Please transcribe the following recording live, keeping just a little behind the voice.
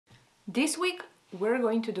This week we're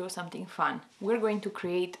going to do something fun. We're going to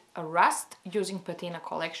create a rust using Patina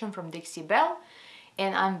collection from Dixie Belle,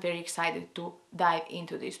 and I'm very excited to dive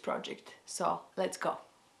into this project. So let's go.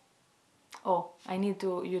 Oh, I need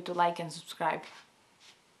you to like and subscribe.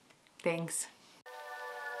 Thanks.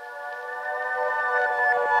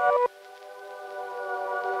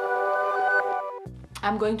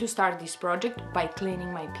 I'm going to start this project by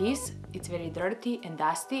cleaning my piece. It's very dirty and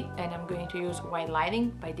dusty, and I'm going to use White Lighting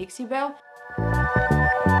by Dixie Belle.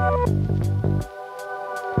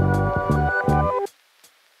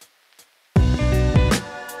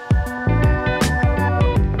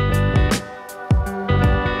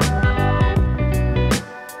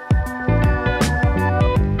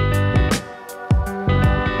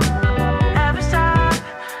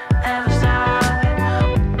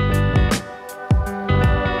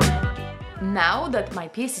 Now that my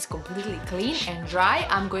piece is completely clean and dry,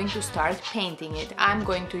 I'm going to start painting it. I'm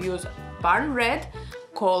going to use Barn Red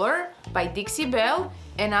color by Dixie Belle,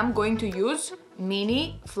 and I'm going to use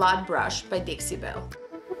mini flat brush by Dixie Belle.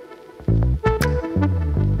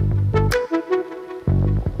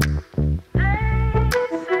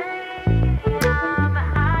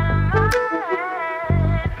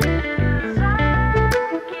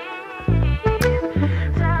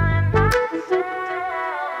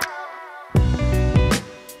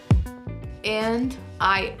 And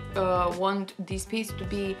I want this piece to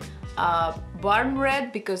be barn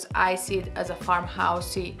red because I see it as a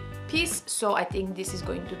farmhousey piece, so I think this is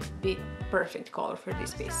going to be perfect color for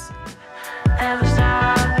this piece.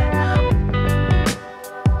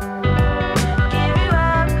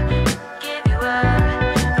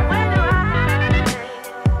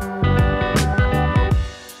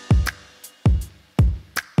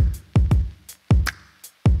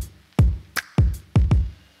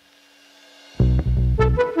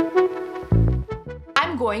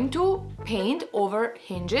 I'm going to paint over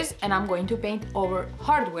hinges and I'm going to paint over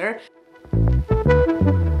hardware.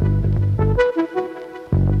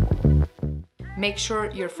 Make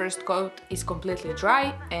sure your first coat is completely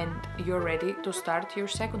dry and you're ready to start your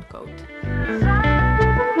second coat.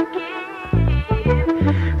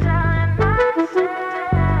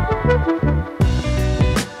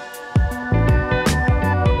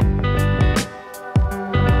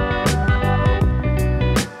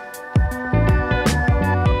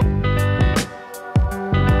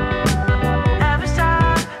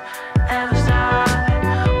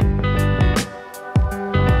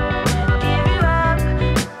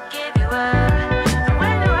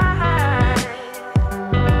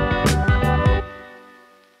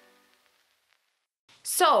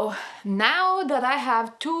 So now that I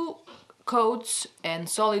have two coats and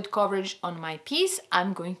solid coverage on my piece,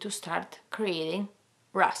 I'm going to start creating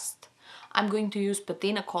rust. I'm going to use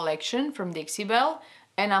Patina collection from Dixie Belle,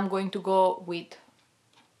 and I'm going to go with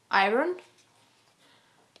iron,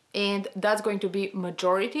 and that's going to be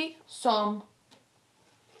majority, some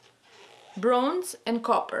bronze and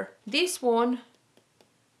copper. This one,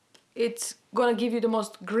 it's gonna give you the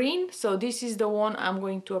most green, so this is the one I'm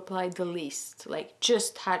going to apply the least, like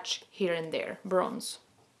just touch here and there, bronze.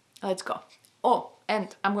 Let's go. Oh,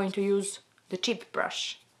 and I'm going to use the cheap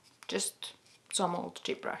brush, just some old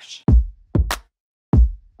cheap brush.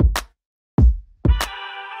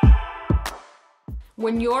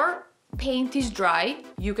 When your paint is dry,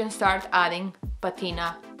 you can start adding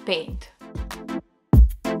Patina Paint.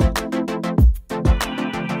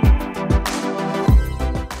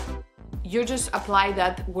 You just apply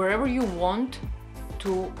that wherever you want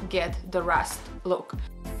to get the rust look.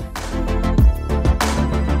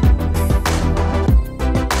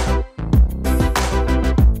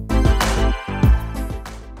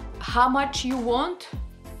 How much you want,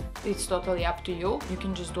 it's totally up to you. You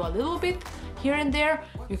can just do a little bit here and there.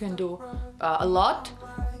 You can do a lot.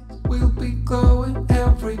 We'll be going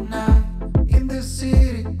every night in the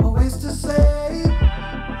city, always the same.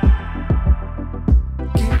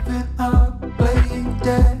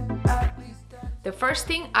 The first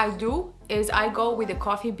thing I do is I go with the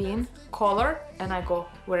coffee bean color and I go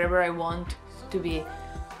wherever I want to be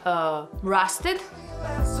rusted.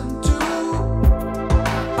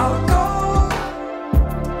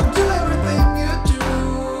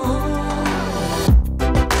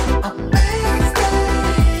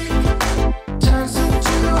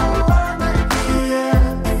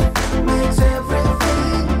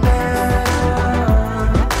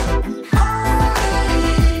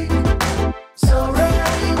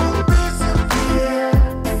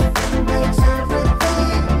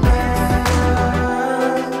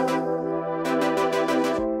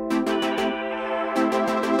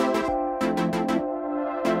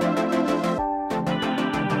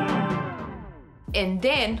 And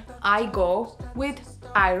then I go with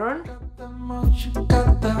iron. The most you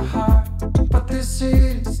got the heart, but this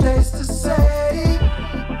city stays the same.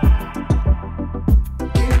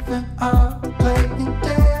 Giving up, playing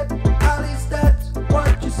dead. At least that's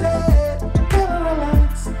what you said. Never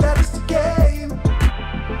relax, that is the game.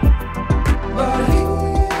 But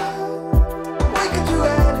here, we can do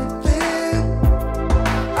anything.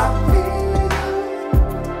 I feel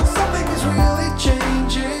something is really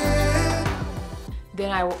changing.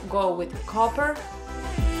 Then I go with copper.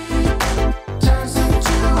 Turns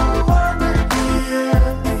into a wonder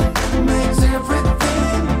here, makes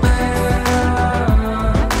everything better.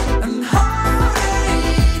 And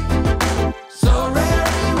heartache, so rare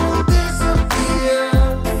it will disappear,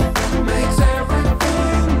 makes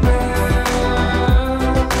everything better.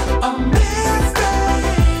 A mistake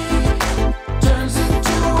turns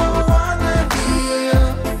into a wonder here.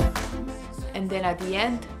 And then at the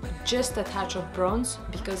end, just a touch of bronze,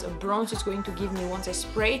 because bronze is going to give me, once I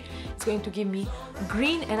spray, it's going to give me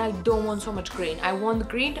green, and I don't want so much green. I want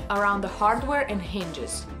green around the hardware and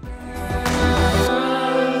hinges.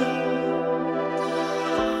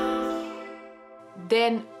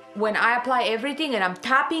 Then when I apply everything and I'm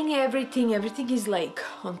tapping everything is like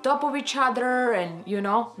on top of each other, and you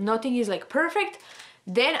know, nothing is like perfect.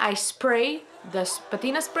 Then I spray the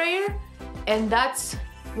patina sprayer, and that's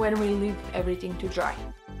when we leave everything to dry.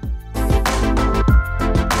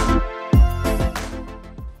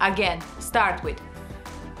 Again, start with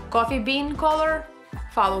coffee bean color,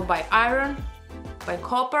 followed by iron, by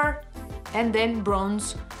copper, and then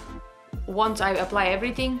bronze. Once I apply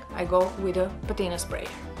everything, I go with a patina sprayer.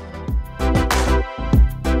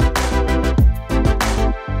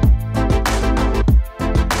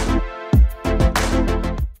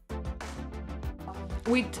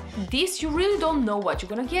 With this, you really don't know what you're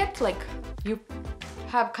gonna get. Like, you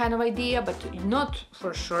have kind of idea, but not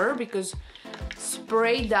for sure, because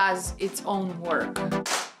spray does its own work.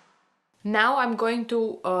 Now I'm going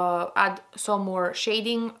to add some more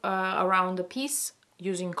shading around the piece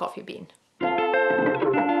using coffee bean.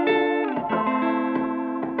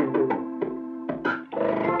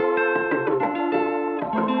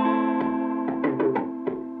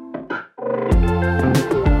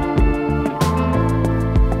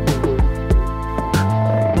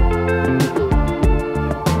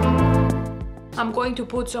 I'm going to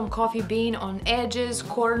put some coffee bean on edges,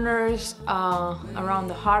 corners, around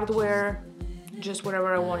the hardware, just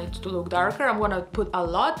wherever I want it to look darker. I'm gonna put a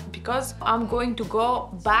lot because I'm going to go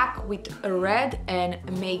back with a red and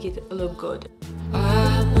make it look good.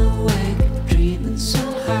 I'm awake, dreaming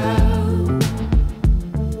somehow.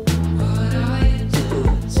 What are you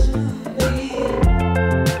doing to me?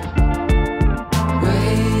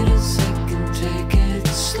 Wait a second, take it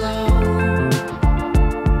slow.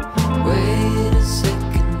 Wait a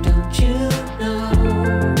second, don't you know?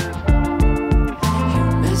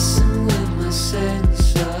 You're messing with my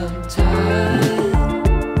sense of time,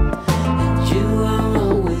 and you are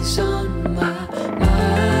always on my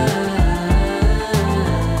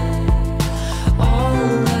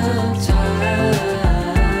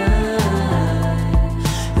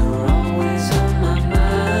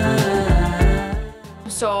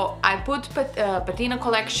So I put patina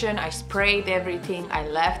collection, I sprayed everything, I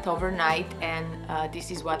left overnight, and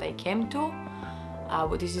this is what I came to.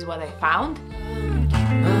 This is what I found.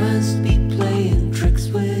 Must be playing tricks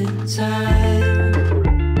with time.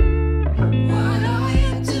 What are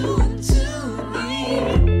you doing to me?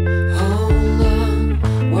 Hold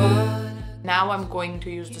on, what? Now I'm going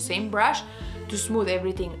to use the same brush to smooth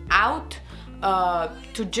everything out,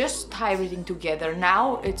 to just tie everything together.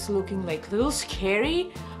 Now it's looking like a little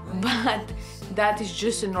scary, but that is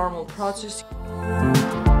just a normal process.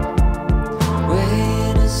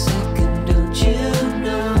 Wait a second, don't you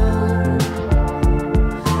know?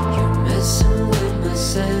 You're messing with my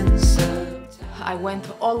sense of time. I went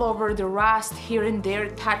all over the rust here and there,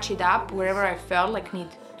 touch it up wherever I felt like need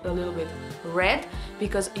a little bit red,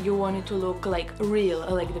 because you want it to look like real,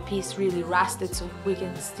 like the piece really rusted, so we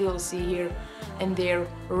can still see here and there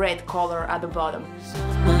red color at the bottom.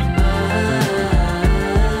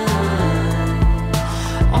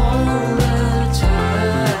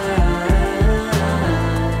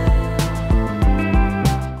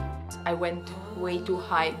 I went way too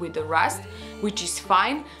high with the rust, which is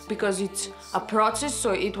fine because it's a process,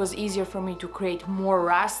 so it was easier for me to create more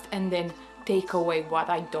rust and then take away what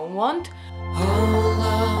I don't want. Hold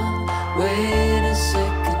on, wait a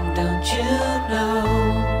second, don't you know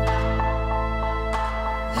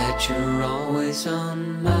that you're always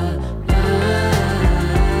on my mind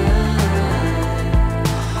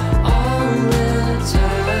all the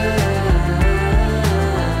time?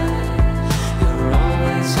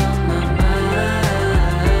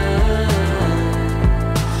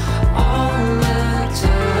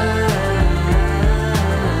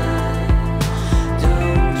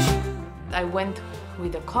 I went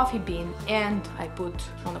with a coffee bean and I put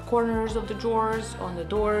on the corners of the drawers, on the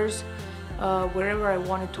doors, wherever I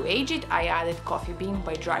wanted to age it, I added coffee bean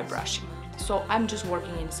by dry brushing. So I'm just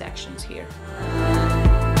working in sections here.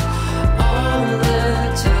 All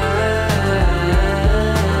the time.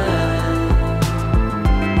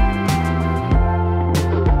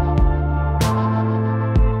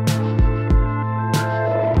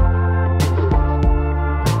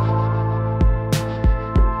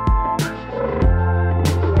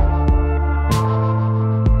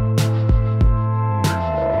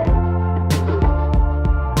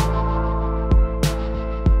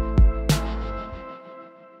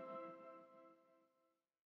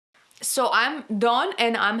 So I'm done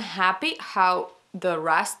and I'm happy how the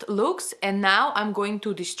rust looks, and now I'm going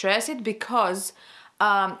to distress it because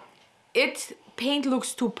paint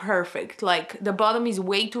looks too perfect, like the bottom is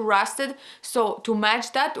way too rusted. So to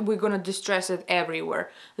match that, we're gonna distress it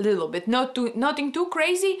everywhere a little bit, nothing too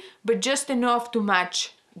crazy, but just enough to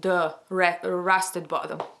match the rusted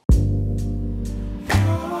bottom.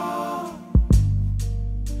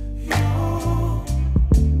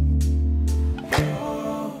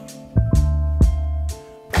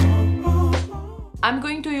 I'm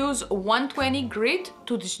going to use 120 grit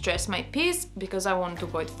to distress my piece because I want to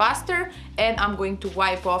go it faster, and I'm going to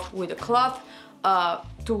wipe off with a cloth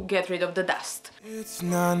to get rid of the dust. It's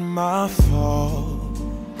not my fault.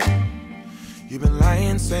 You've been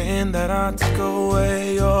lying, saying that I took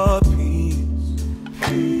away your peace.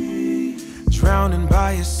 Drowning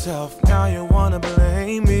by yourself, now you wanna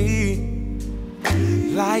blame me.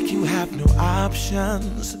 Like you have no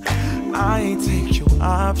options. I ain't take your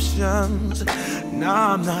options.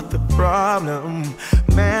 Now I'm not the problem,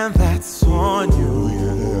 man, that's on you,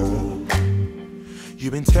 yeah.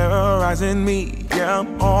 You've been terrorizing me, yeah,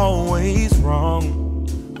 I'm always wrong.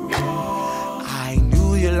 I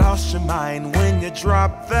knew you lost your mind when you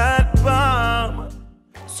dropped that bomb.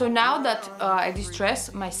 So now that I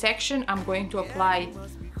distress my section, I'm going to apply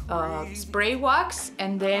spray wax,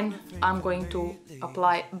 and then I'm going to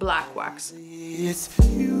apply black wax. It's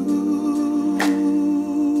you.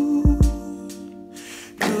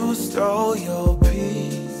 You stole your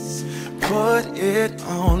piece, put it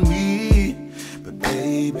on me, but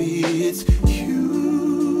baby, it's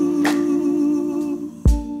you.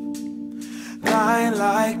 Lie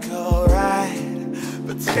like a rat,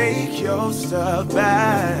 but take your stuff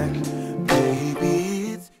back,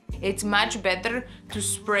 baby. It's much better to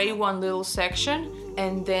spray one little section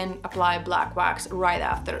and then apply black wax right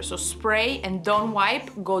after. So spray and don't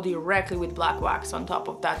wipe, go directly with black wax on top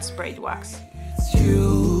of that sprayed wax. It's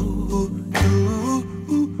you.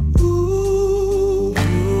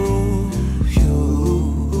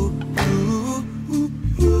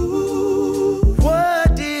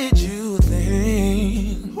 What did you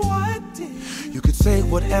think? What did you could say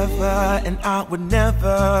whatever and I would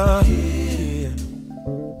never hear.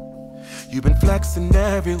 You've been flexing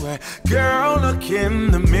everywhere, girl, look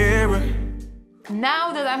in the mirror.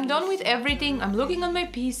 Now that I'm done with everything, I'm looking at my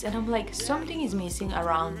piece and I'm like, something is missing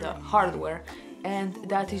around the hardware, and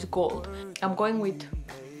that is gold. I'm going with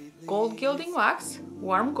gold gilding wax,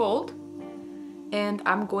 warm gold, and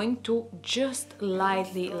I'm going to just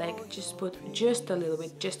lightly, like, just put just a little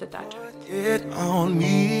bit, just a touch of it. It on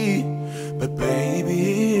me, but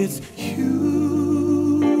baby, it's you.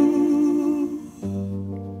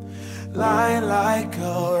 Lie like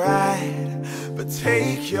a rat, but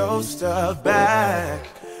take your stuff back,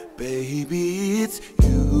 baby, it's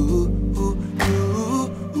you.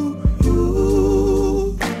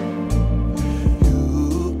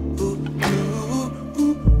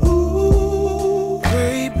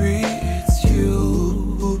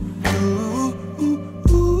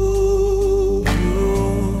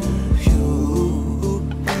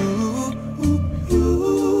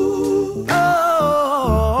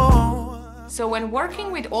 So when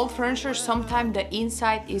working with old furniture, sometimes the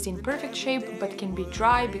inside is in perfect shape but can be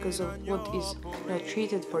dry because of what is not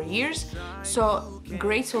treated for years. So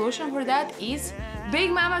great solution for that is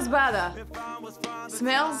Big Mama's Bada.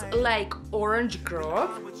 Smells like orange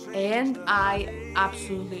grove and I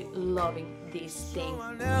absolutely loving this thing.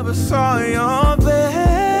 Never saw your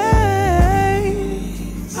face.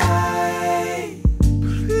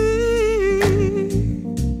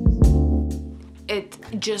 It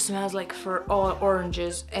just smells like for all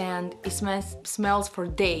oranges and it smells for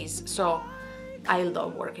days, so I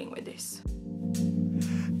love working with this.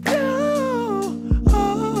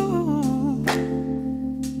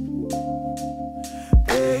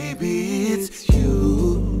 Baby, it's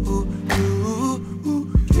you.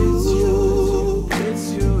 It's you.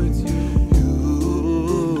 It's you. It's you.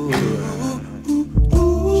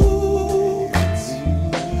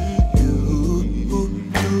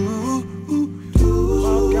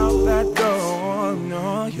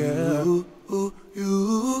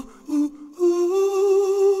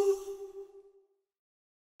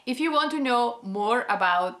 more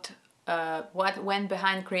about what went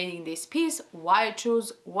behind creating this piece, why I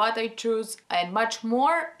choose what I choose, and much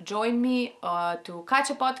more, join me to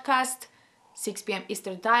Kacha podcast, 6 p.m.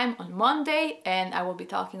 Eastern Time on Monday, and I will be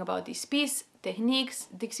talking about this piece, techniques,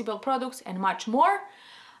 Dixie Belle products, and much more.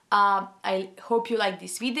 I hope you liked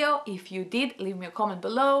this video. If you did, leave me a comment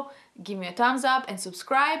below, give me a thumbs up and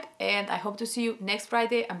subscribe, and I hope to see you next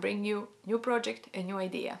Friday and bring you new project and new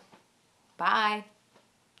idea. Bye!